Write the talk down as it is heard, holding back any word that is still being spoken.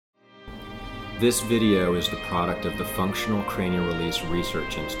This video is the product of the Functional Cranial Release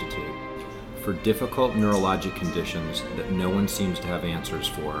Research Institute. For difficult neurologic conditions that no one seems to have answers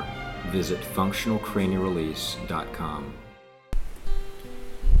for, visit functionalcranialrelease.com.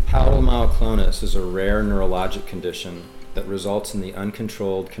 Palatal myoclonus is a rare neurologic condition that results in the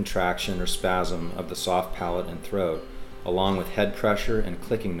uncontrolled contraction or spasm of the soft palate and throat, along with head pressure and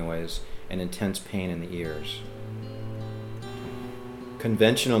clicking noise and intense pain in the ears.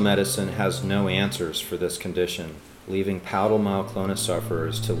 Conventional medicine has no answers for this condition, leaving palatal myoclonus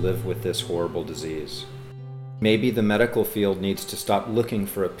sufferers to live with this horrible disease. Maybe the medical field needs to stop looking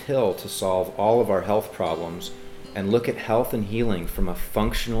for a pill to solve all of our health problems and look at health and healing from a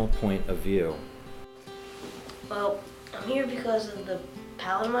functional point of view. Well, I'm here because of the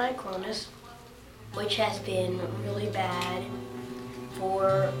palatal myoclonus, which has been really bad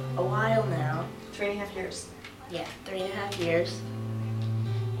for a while now. 3.5 years. Yeah, 3.5 years.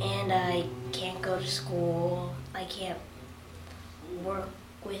 And I can't go to school. I can't work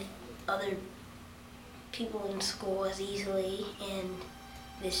with other people in school as easily, and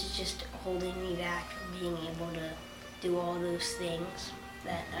this is just holding me back from being able to do all those things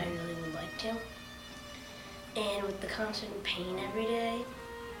that I really would like to. And with the constant pain every day,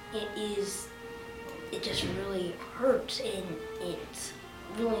 it just really hurts, and it's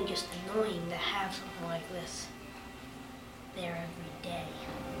really just annoying to have something like this there every day.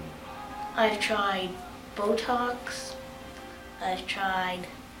 I've tried Botox, I've tried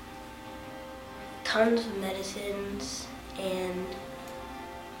tons of medicines, and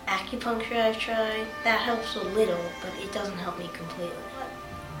acupuncture I've tried. That helps a little, but it doesn't help me completely.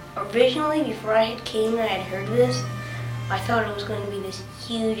 Originally, before I came and I had heard of this, I thought it was going to be this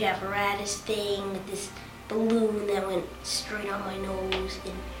huge apparatus thing with this balloon that went straight on my nose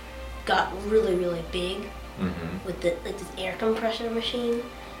and got really, really big with this air compressor machine.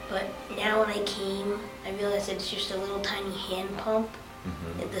 But now when I came, I realized it's just a little tiny hand pump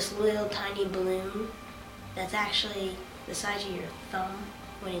and this little tiny balloon that's actually the size of your thumb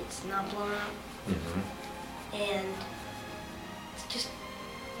when it's not blown up. And it just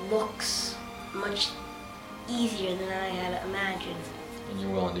looks much easier than I had imagined. And you're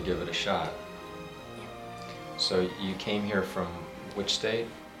willing to give it a shot. Yeah. So you came here from which state?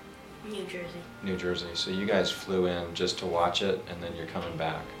 New Jersey. New Jersey. So you guys flew in just to watch it and then you're coming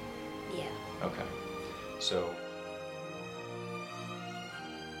back? Yeah. Okay. So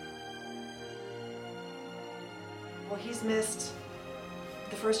Well, he's missed,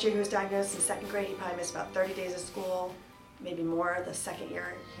 the first year he was diagnosed in second grade, he probably missed about 30 days of school, maybe more. The second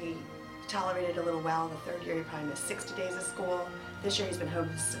year he tolerated a little well. The third year he probably missed 60 days of school. This year he's been home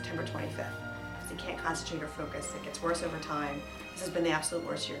since September 25th because he can't concentrate or focus. It gets worse over time. This has been the absolute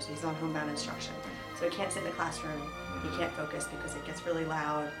worst year, so he's on homebound instruction. So he can't sit in the classroom, he can't focus because it gets really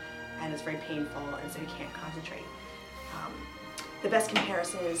loud and it's very painful, and so he can't concentrate. The best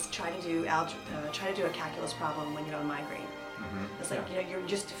comparison is try to do a calculus problem when you have a migraine. It's like, you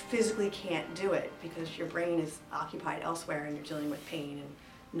just physically can't do it because your brain is occupied elsewhere and you're dealing with pain and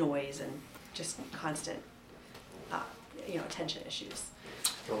noise and just constant attention issues.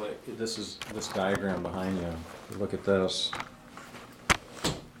 well, this is this diagram behind you. Look at this.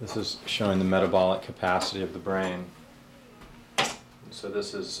 This is showing the metabolic capacity of the brain. So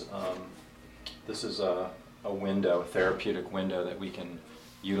this is a window, a therapeutic window that we can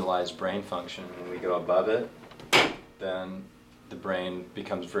utilize brain function. When we go above it, then the brain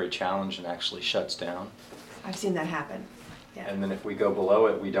becomes very challenged and actually shuts down. I've seen that happen. Yeah. And then if we go below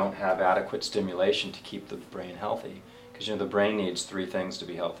it, we don't have adequate stimulation to keep the brain healthy. Because the brain needs 3 things to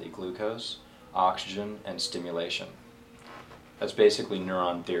be healthy: glucose, oxygen, and stimulation. That's basically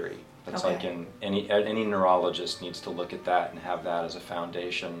neuron theory. That's Okay. like any neurologist needs to look at that and have that as a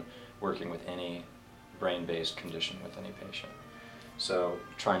foundation working with any brain-based condition with any patient. So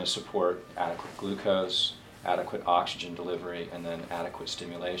trying to support adequate glucose, adequate oxygen delivery, and then adequate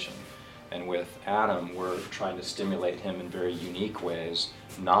stimulation. And with Adam, we're trying to stimulate him in very unique ways,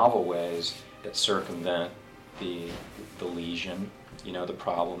 novel ways that circumvent the lesion, the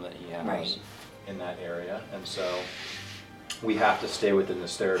problem that he has in that area. And so we have to stay within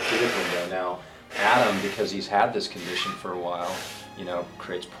this therapeutic window. Now, Adam, because he's had this condition for a while,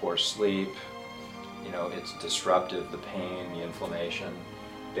 creates poor sleep, it's disruptive, the pain, the inflammation,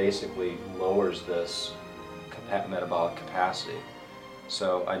 basically lowers this metabolic capacity.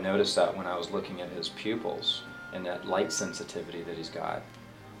 So I noticed that when I was looking at his pupils and that light sensitivity that he's got.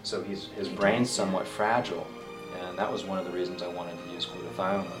 So his brain's somewhat fragile, and that was one of the reasons I wanted to use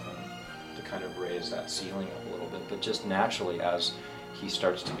glutathione with him, to kind of raise that ceiling up a little bit. But just naturally, as he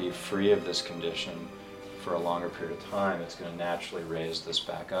starts to be free of this condition for a longer period of time, it's going to naturally raise this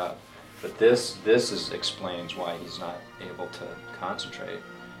back up. But this explains why he's not able to concentrate,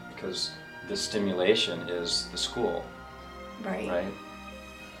 because the stimulation is the school, Right. right?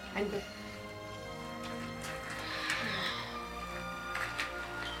 And This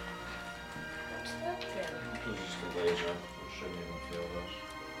is just a laser. You shouldn't even feel this.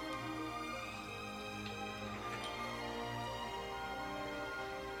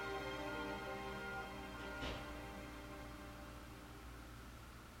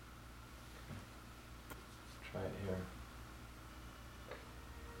 Try it here.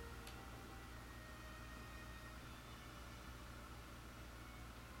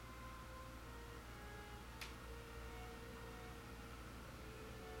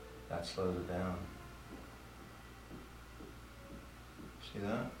 That slows it down. See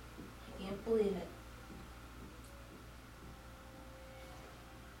that? I can't believe it.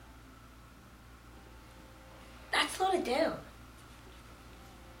 That slowed it down.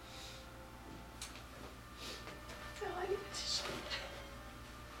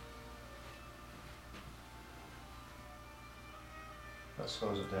 That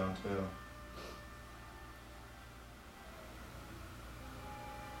slows it down too.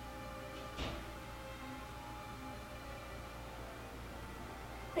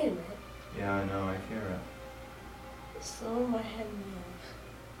 Wait a minute. Yeah, I know, I hear it. It's slowing my head moves.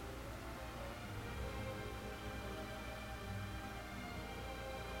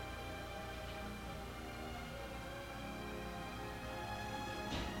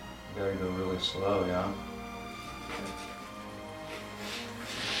 You gotta go really slow, yeah?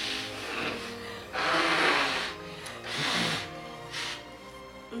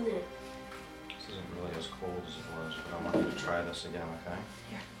 Mm. This isn't really as cold as it was, but I want you to try this again, okay?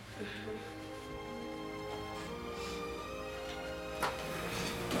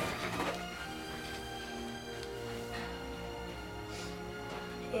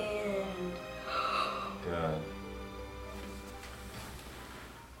 And Good.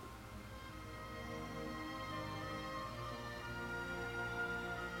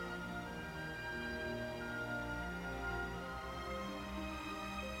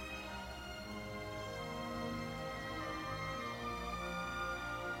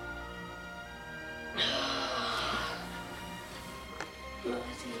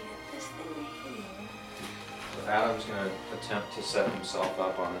 let's see, get this thing here. So Adam's going to attempt to set himself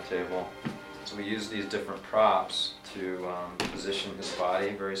up on the table. So we use these different props to position his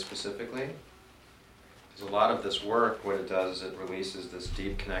body very specifically. Because a lot of this work, what it does is it releases this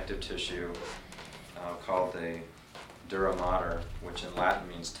deep connective tissue called the dura mater, which in Latin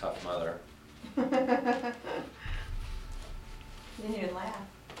means tough mother. you didn't even laugh.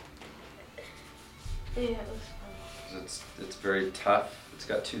 Yeah, it was funny. 'Cause it's very tough. It's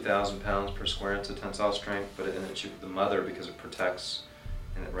got 2,000 pounds per square inch of tensile strength, but it's the mother because it protects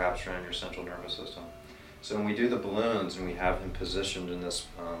and it wraps around your central nervous system. So when we do the balloons and we have him positioned in this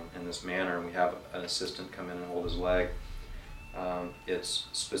manner, and we have an assistant come in and hold his leg, it's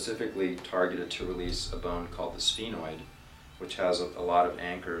specifically targeted to release a bone called the sphenoid, which has a lot of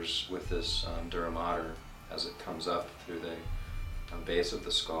anchors with this dura mater as it comes up through the base of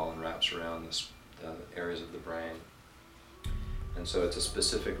the skull and wraps around the areas of the brain. And so it's a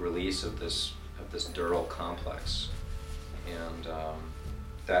specific release of this dural complex, and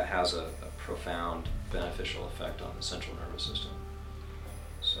that has a profound beneficial effect on the central nervous system.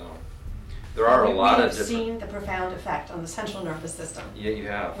 So there are a lot of different. We have seen the profound effect on the central nervous system. Yeah, you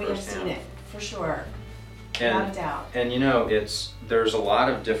have. We have seen it, for sure. And, Without a doubt. And you know, there's a lot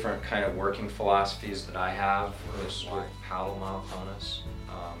of different kind of working philosophies that I have with Palatal Myoclonus.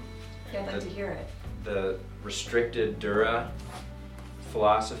 I'd like to hear it. The restricted dura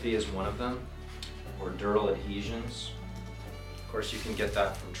philosophy is one of them, or dural adhesions. Of course, you can get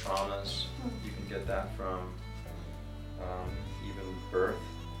that from traumas. You can get that from even birth.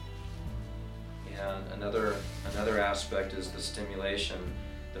 And another aspect is the stimulation,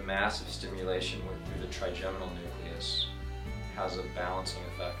 the massive stimulation through the trigeminal nucleus has a balancing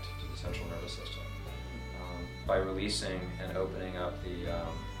effect to the central nervous system. By releasing and opening up the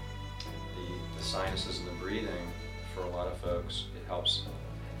sinuses and the breathing, for a lot of folks, it helps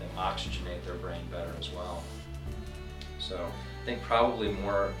them oxygenate their brain better as well. So I think probably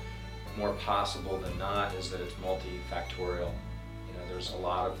more possible than not is that it's multifactorial. You know, there's a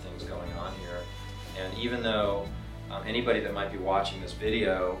lot of things going on here, and even though anybody that might be watching this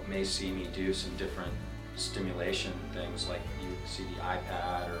video may see me do some different stimulation things, like you see the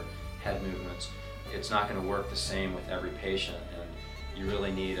iPad or head movements, it's not going to work the same with every patient, and you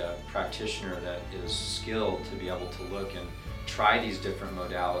really need a practitioner that is skilled to be able to look and try these different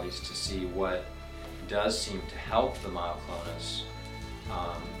modalities to see what does seem to help the myoclonus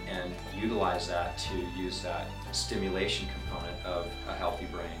and utilize that to use that stimulation component of a healthy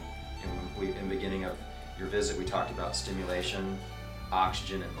brain. In the beginning of your visit, we talked about stimulation,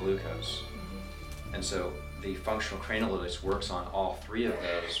 oxygen, and glucose. And so the functional cranial release works on all three of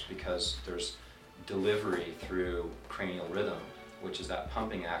those because there's delivery through cranial rhythm, which is that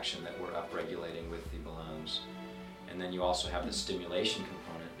pumping action that we're upregulating with the balloons. And then you also have the stimulation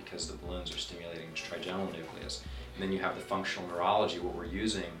component because the balloons are stimulating the trigeminal nucleus. And then you have the functional neurology where we're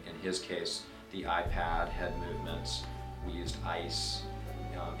using, in his case, the iPad head movements. We used ice,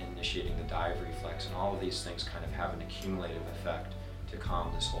 initiating the dive reflex, and all of these things kind of have an accumulative effect to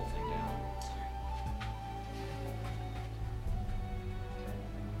calm this whole thing down.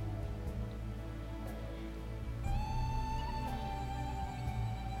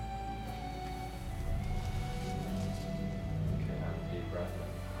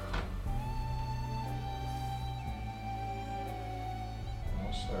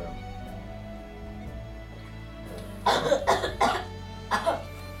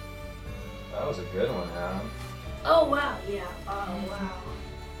 That was a good one, Adam. Oh wow, yeah. Oh wow.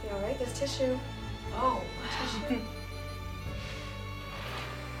 You all right? There's tissue. Oh wow. Tissue.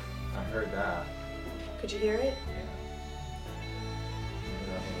 I heard that. Could you hear it? Yeah.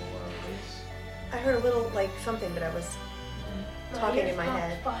 That little release. I heard a little, like, something, but I was talking in my ears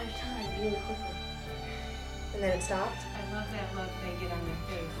head. popped 5 times really quickly. And then it stopped? I love that look they get on their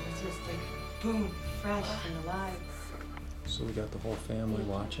face. It's just like, boom, fresh and alive. So we got the whole family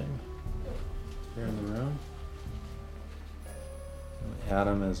watching here in the room.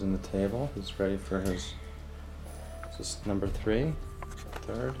 Adam is in the table. He's ready for his, this is number 3,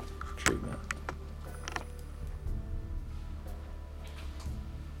 third treatment.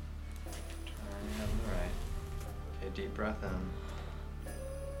 Turn your head to the right. Okay, deep breath in. Okay,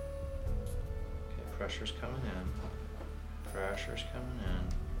 pressure's coming in. Pressure's coming in.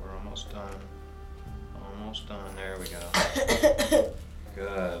 We're almost done. Almost done. There we go.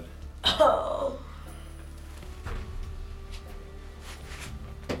 Good. Oh.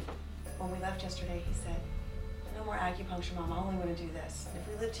 When we left yesterday, he said, "No more acupuncture, Mom. I only want to do this. And if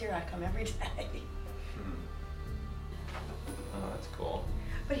we lived here, I'd come every day." Oh, that's cool.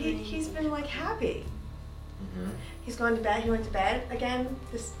 But he's been, like, happy. Mm-hmm. He's gone to bed. He went to bed again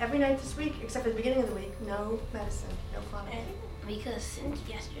every night this week, except for the beginning of the week. No medicine, no phonics. And because since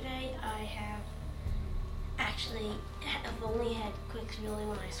yesterday, I have actually, I've only had clicks really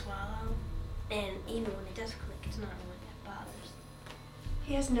when I swallow, and even when it does click, it's not really that bothers.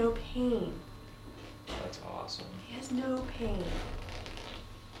 He has no pain. That's awesome. He has no pain.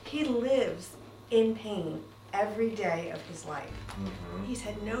 He lives in pain every day of his life. Mm-hmm. He's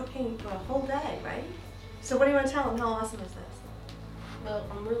had no pain for a whole day, right? So what do you want to tell him? How awesome is this? Well,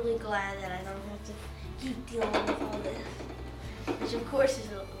 I'm really glad that I don't have to keep dealing with all this, which of course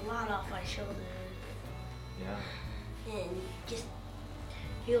is a lot off my shoulders. Yeah. And just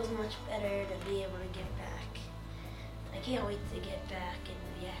feels much better to be able to get back. I can't wait to get back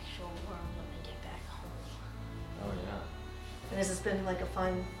into the actual world when I get back home. Oh, yeah. And this has been like a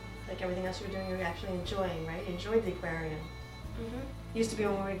fun, like everything else you were doing, you were actually enjoying, right? You enjoyed the aquarium. Mm-hmm. Used to be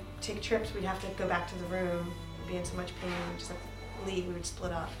when we would take trips, we'd have to go back to the room, we'd be in so much pain, we'd just have to leave, we would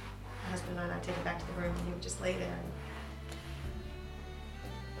split up. My husband and I'd take him back to the room and he would just lay there. And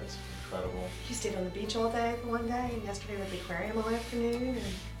That's incredible. he stayed on the beach all day one day, and yesterday with the aquarium all afternoon,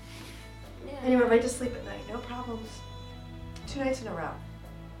 and Yeah. he went right to sleep at night, no problems. 2 nights in a row.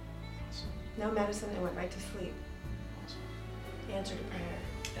 Awesome. No medicine, and went right to sleep. Awesome. Answered a prayer.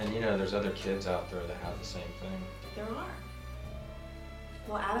 And you know, there's other kids out there that have the same thing. There are.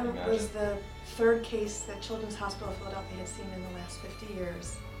 Well, Adam Imagine. was the 3rd case that Children's Hospital of Philadelphia had seen in the last 50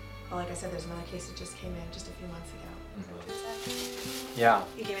 years. Well, like I said, there's another case that just came in just a few months ago. Is that what you said? Yeah.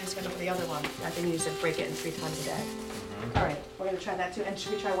 You gave me the schedule for the other one. I think you said break it in 3 times a day. Mm-hmm. All right, we're gonna try that too. And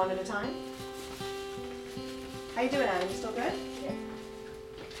should we try one at a time? How you doing, Adam? You still good? Yeah.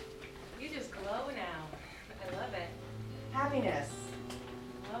 You just glow now. I love it. Happiness.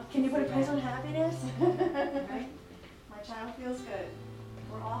 Love Can you to put a see price that. on happiness? Right? My child feels good.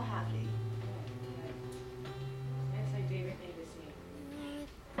 We're all happy. That's my favorite thing to see.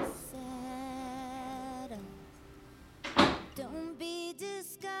 Don't be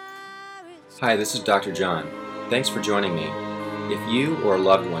discouraged. Hi, this is Dr. John. Thanks for joining me. If you or a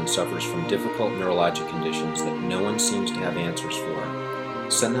loved one suffers from difficult neurologic conditions that no one seems to have answers for,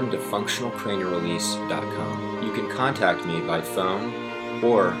 send them to functionalcranialrelease.com. You can contact me by phone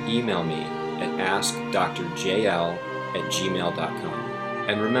or email me at askdrjl@gmail.com.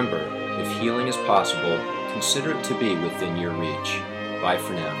 And remember, if healing is possible, consider it to be within your reach. Bye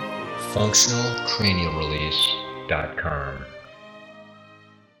for now. functionalcranialrelease.com